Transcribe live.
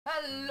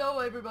Hello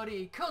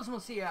everybody,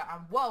 Cosmos here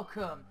and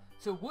welcome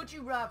to Would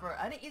You Rather,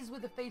 and it is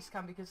with the face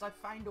cam because I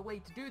found a way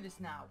to do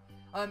this now.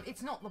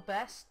 It's not the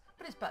best,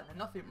 but it's better than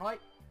nothing, right?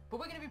 But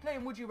we're going to be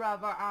playing Would You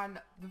Rather, and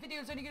the video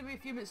is only going to be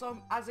a few minutes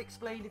long, as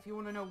explained. If you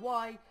want to know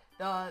why,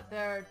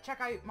 check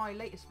out my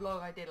latest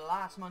vlog I did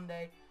last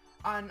Monday.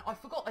 And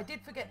I did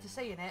forget to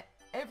say in it,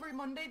 every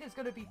Monday there's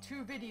going to be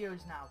 2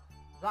 videos now.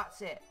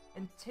 That's it,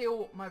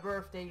 until my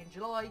birthday in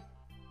July,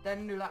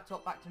 then new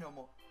laptop back to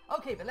normal.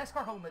 Okay, but let's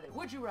crack on with it.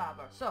 Would you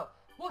rather? So,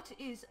 what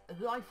is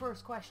thy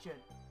first question?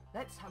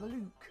 Let's have a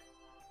look.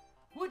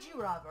 Would you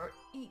rather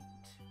eat...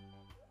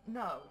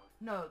 No,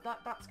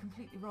 that's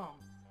completely wrong.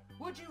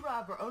 Would you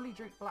rather only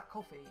drink black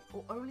coffee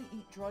or only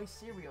eat dry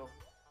cereal?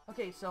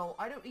 Okay, so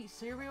I don't eat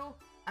cereal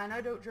and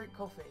I don't drink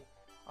coffee.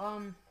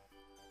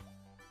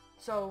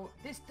 So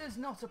this does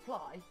not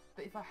apply,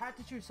 but if I had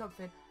to choose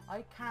something,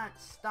 I can't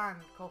stand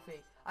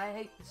coffee. I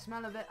hate the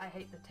smell of it, I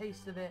hate the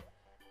taste of it.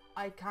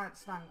 I can't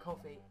stand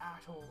coffee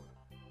at all.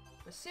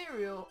 The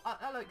cereal,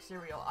 I like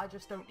cereal, I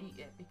just don't eat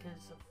it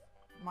because of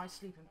my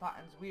sleeping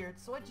pattern's weird,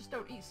 so I just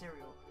don't eat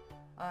cereal.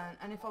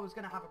 And if I was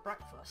going to have a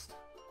breakfast,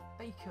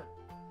 bacon.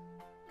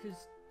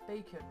 Because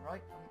bacon,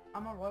 right?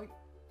 Am I right?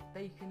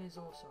 Bacon is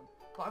awesome.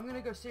 But I'm going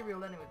to go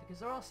cereal anyway, because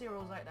there are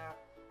cereals out there.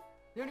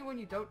 The only one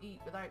you don't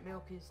eat without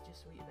milk is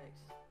just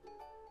Weetabix.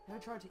 Ever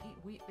tried to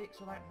eat Weetabix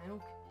without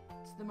milk?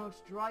 It's the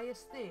most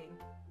driest thing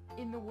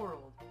in the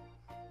world.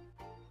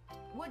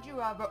 Would you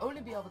rather only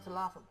be able to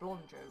laugh at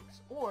blonde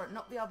jokes, or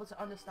not be able to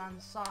understand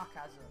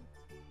sarcasm?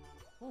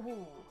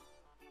 Ooh,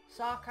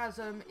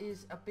 sarcasm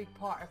is a big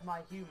part of my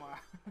humour.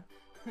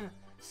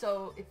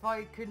 So if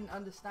I couldn't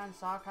understand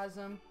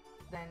sarcasm,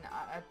 then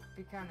I'd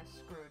be kind of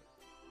screwed.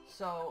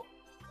 So,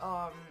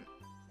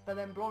 but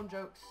then blonde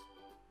jokes,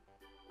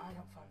 I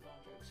don't find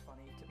blonde jokes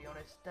funny, to be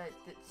honest.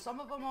 Some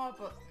of them are,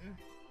 but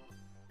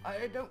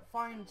I don't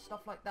find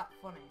stuff like that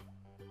funny.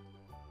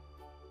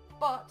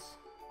 But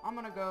I'm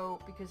gonna go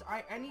because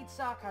I need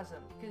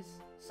sarcasm, because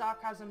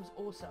sarcasm's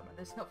awesome and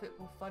there's nothing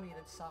more funny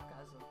than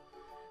sarcasm.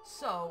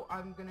 So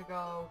I'm gonna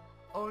go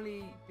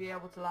only be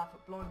able to laugh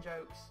at blonde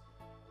jokes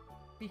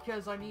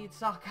because I need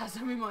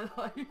sarcasm in my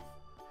life.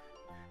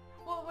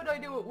 What would I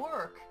do at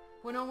work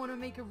when I want to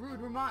make a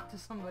rude remark to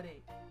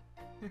somebody?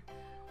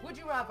 Would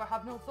you rather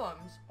have no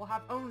thumbs or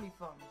have only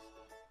thumbs?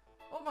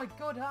 Oh my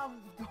god,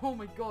 oh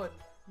my god.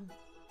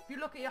 If you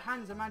look at your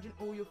hands, imagine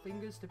all your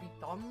fingers to be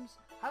thumbs.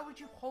 How would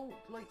you hold,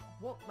 like,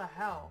 what the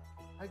hell?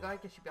 I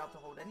guess you'd be able to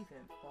hold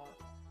anything, but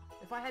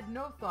if I had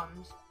no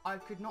thumbs, I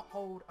could not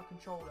hold a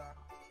controller.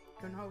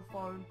 Couldn't hold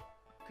phone,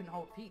 couldn't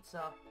hold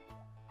pizza.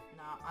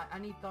 Nah, I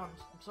need thumbs.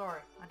 I'm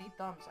sorry. I need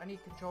thumbs. I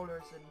need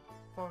controllers and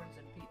phones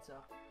and pizza.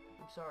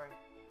 I'm sorry.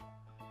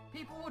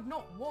 People would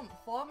not want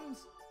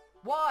thumbs.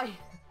 Why?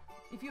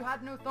 If you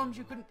had no thumbs,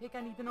 you couldn't pick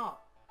anything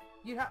up.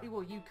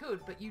 Well, you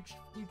could, but you'd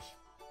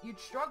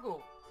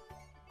struggle.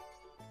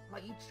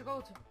 Like, you'd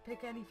struggle to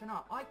pick anything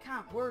up. I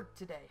can't word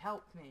today.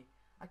 Help me.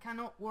 I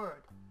cannot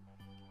word.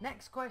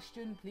 Next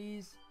question,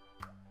 please.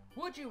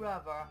 Would you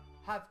rather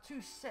have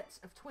 2 sets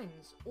of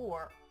twins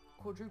or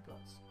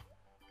quadruplets?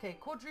 Okay,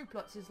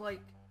 quadruplets is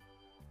like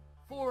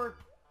 4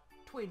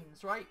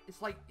 twins, right?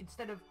 It's like,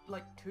 instead of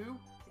like 2,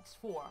 it's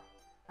 4.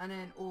 And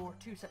then, or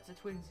 2 sets of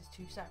twins is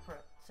 2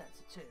 separate sets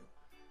of 2.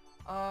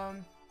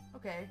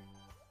 Okay.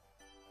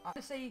 I'm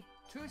gonna say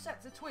 2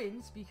 sets of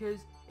twins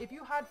because if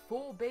you had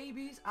 4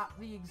 babies at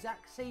the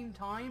exact same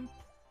time,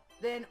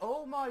 then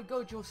oh my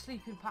god, your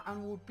sleeping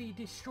pattern would be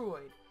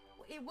destroyed.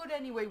 It would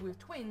anyway with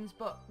twins,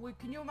 but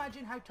can you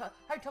imagine how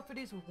tough it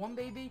is with 1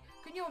 baby?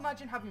 Can you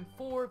imagine having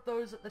 4 of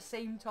those at the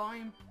same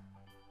time?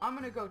 I'm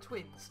gonna go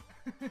twins.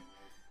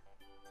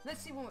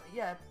 Let's see what,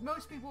 yeah,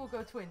 most people will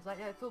go twins. Like,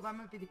 yeah, I thought that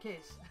might be the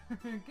case.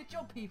 Good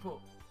job,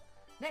 people.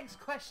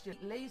 Next question,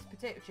 Lay's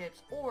potato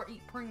chips or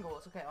eat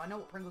Pringles. Okay, I know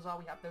what Pringles are,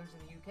 we have those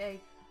in the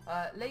UK.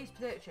 Lay's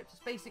potato chips,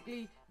 it's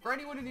basically, for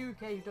anyone in the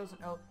UK who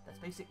doesn't know, that's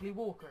basically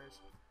Walkers.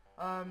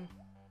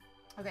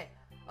 Okay,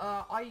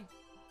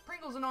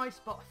 Pringles are nice,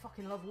 but I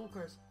fucking love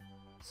Walkers.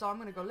 So I'm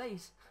gonna go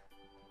Lay's.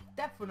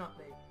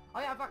 Definitely.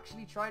 I have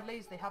actually tried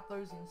Lay's, they have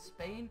those in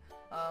Spain.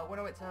 When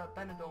I went to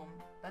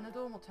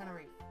Benidorm or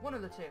Tenerife, one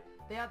of the 2.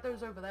 They had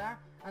those over there,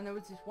 and there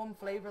was this one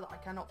flavour that I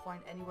cannot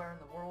find anywhere in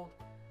the world.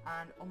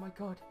 And oh my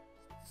god,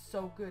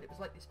 so good. It was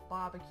like this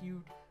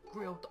barbecued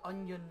grilled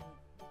onion.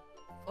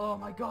 Oh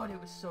my god,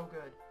 it was so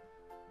good.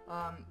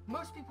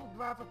 Most people would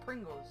rather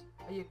Pringles.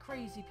 Are you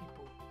crazy,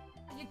 people?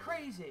 Are you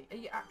crazy? Are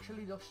you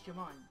actually lost your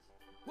minds?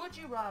 Would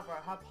you rather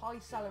have high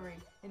salary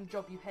in a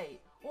job you hate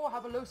or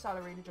have a low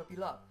salary in a job you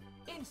love?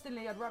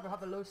 Instantly, I'd rather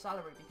have a low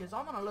salary because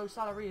I'm on a low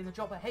salary in a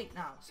job I hate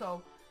now.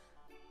 So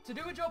to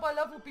do a job I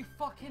love would be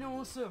fucking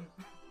awesome.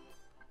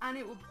 And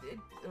it would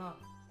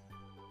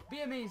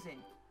be amazing.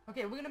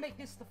 Okay, we're going to make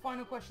this the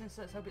final question,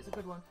 so let's hope it's a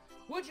good one.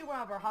 Would you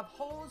rather have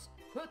holes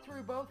put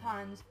through both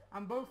hands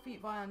and both feet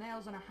via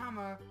nails and a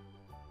hammer,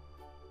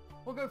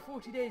 or go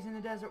 40 days in the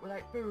desert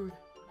without food?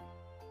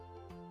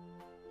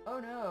 Oh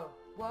no.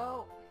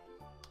 Well,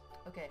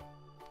 okay.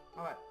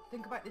 Alright,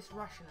 think about this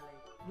rationally,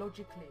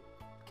 logically.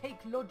 Cake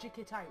logic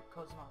it out,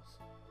 Cosmos.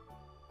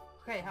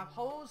 Okay, have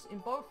holes in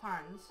both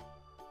hands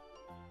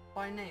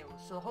by nails.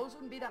 So the holes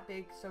wouldn't be that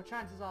big, so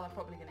chances are they're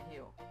probably going to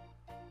heal.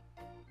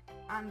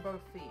 And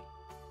both feet.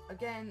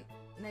 Again,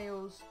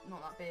 nails,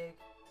 not that big,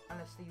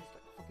 unless they use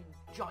like fucking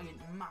giant,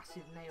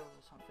 massive nails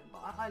or something,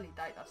 but I highly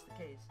doubt that's the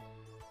case.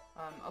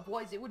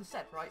 Otherwise it would have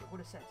said, right? It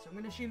would have said. So I'm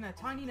going to assume they're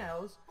tiny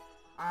nails,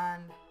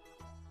 and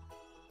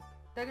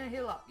they're going to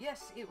heal up.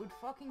 Yes, it would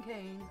fucking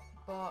cane,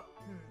 but,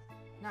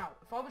 Now,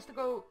 if I was to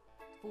go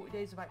 40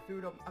 days without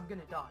food, I'm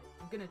going to die.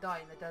 I'm going to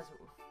die in the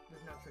desert with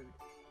no food.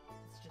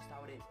 It's just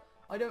how it is.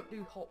 I don't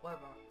do hot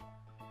weather.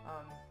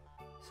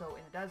 So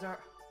in the desert,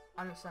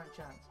 I don't stand a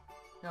chance.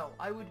 No,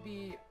 I would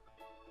be,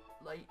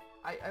 like,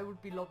 I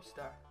would be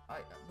lobster.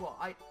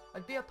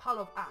 I'd be a pile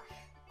of ash.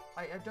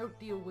 I don't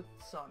deal with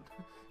the sun.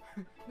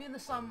 Me and the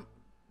sun,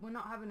 we're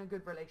not having a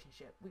good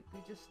relationship.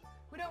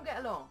 We don't get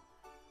along.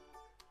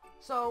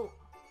 So,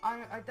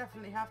 I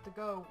definitely have to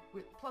go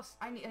with, plus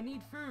I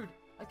need food.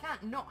 I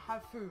can't not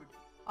have food.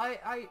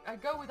 I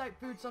go without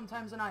food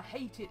sometimes and I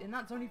hate it, and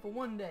that's only for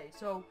 1 day.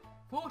 So,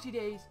 40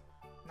 days,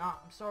 nah,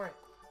 I'm sorry.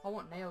 I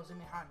want nails in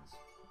my hands.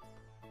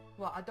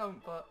 Well, I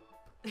don't, but...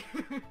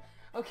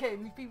 Okay,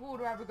 if people would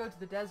rather go to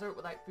the desert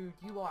without food,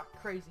 you are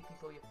crazy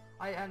people.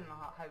 I don't know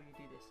how you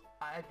do this.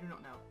 I do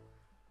not know.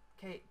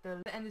 Okay,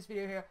 to end this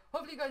video here.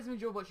 Hopefully you guys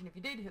enjoyed watching. If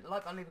you did, hit the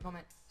like button, leave a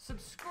comment,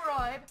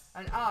 subscribe,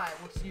 and I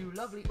will see you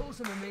lovely,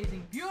 awesome,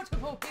 amazing,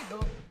 beautiful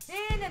people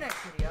in the next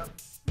video.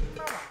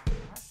 Bye-bye.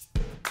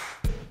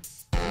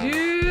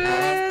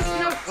 Yes!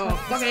 No! Oh,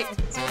 fuck it!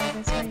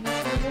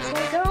 This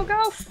way, go,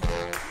 go!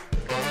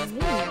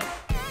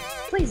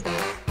 Please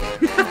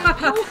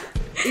don't.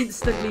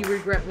 Instantly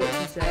regret what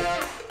you said.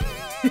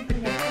 Okay,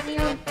 put me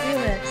on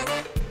this.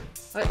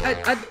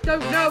 I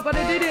don't know, but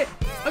I did it!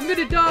 I'm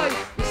gonna die!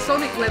 The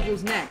Sonic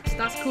level's next.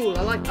 That's cool.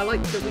 I like that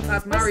we've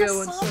had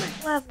Mario and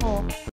Sonic. Level?